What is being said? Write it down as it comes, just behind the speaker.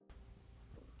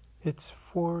It's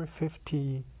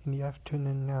 4:50 in the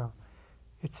afternoon now.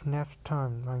 It's nap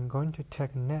time. I'm going to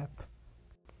take a nap.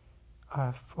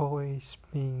 I've always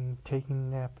been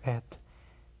taking nap at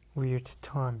weird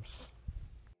times.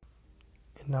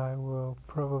 And I will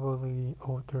probably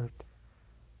order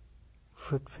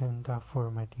foodpanda for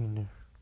my dinner.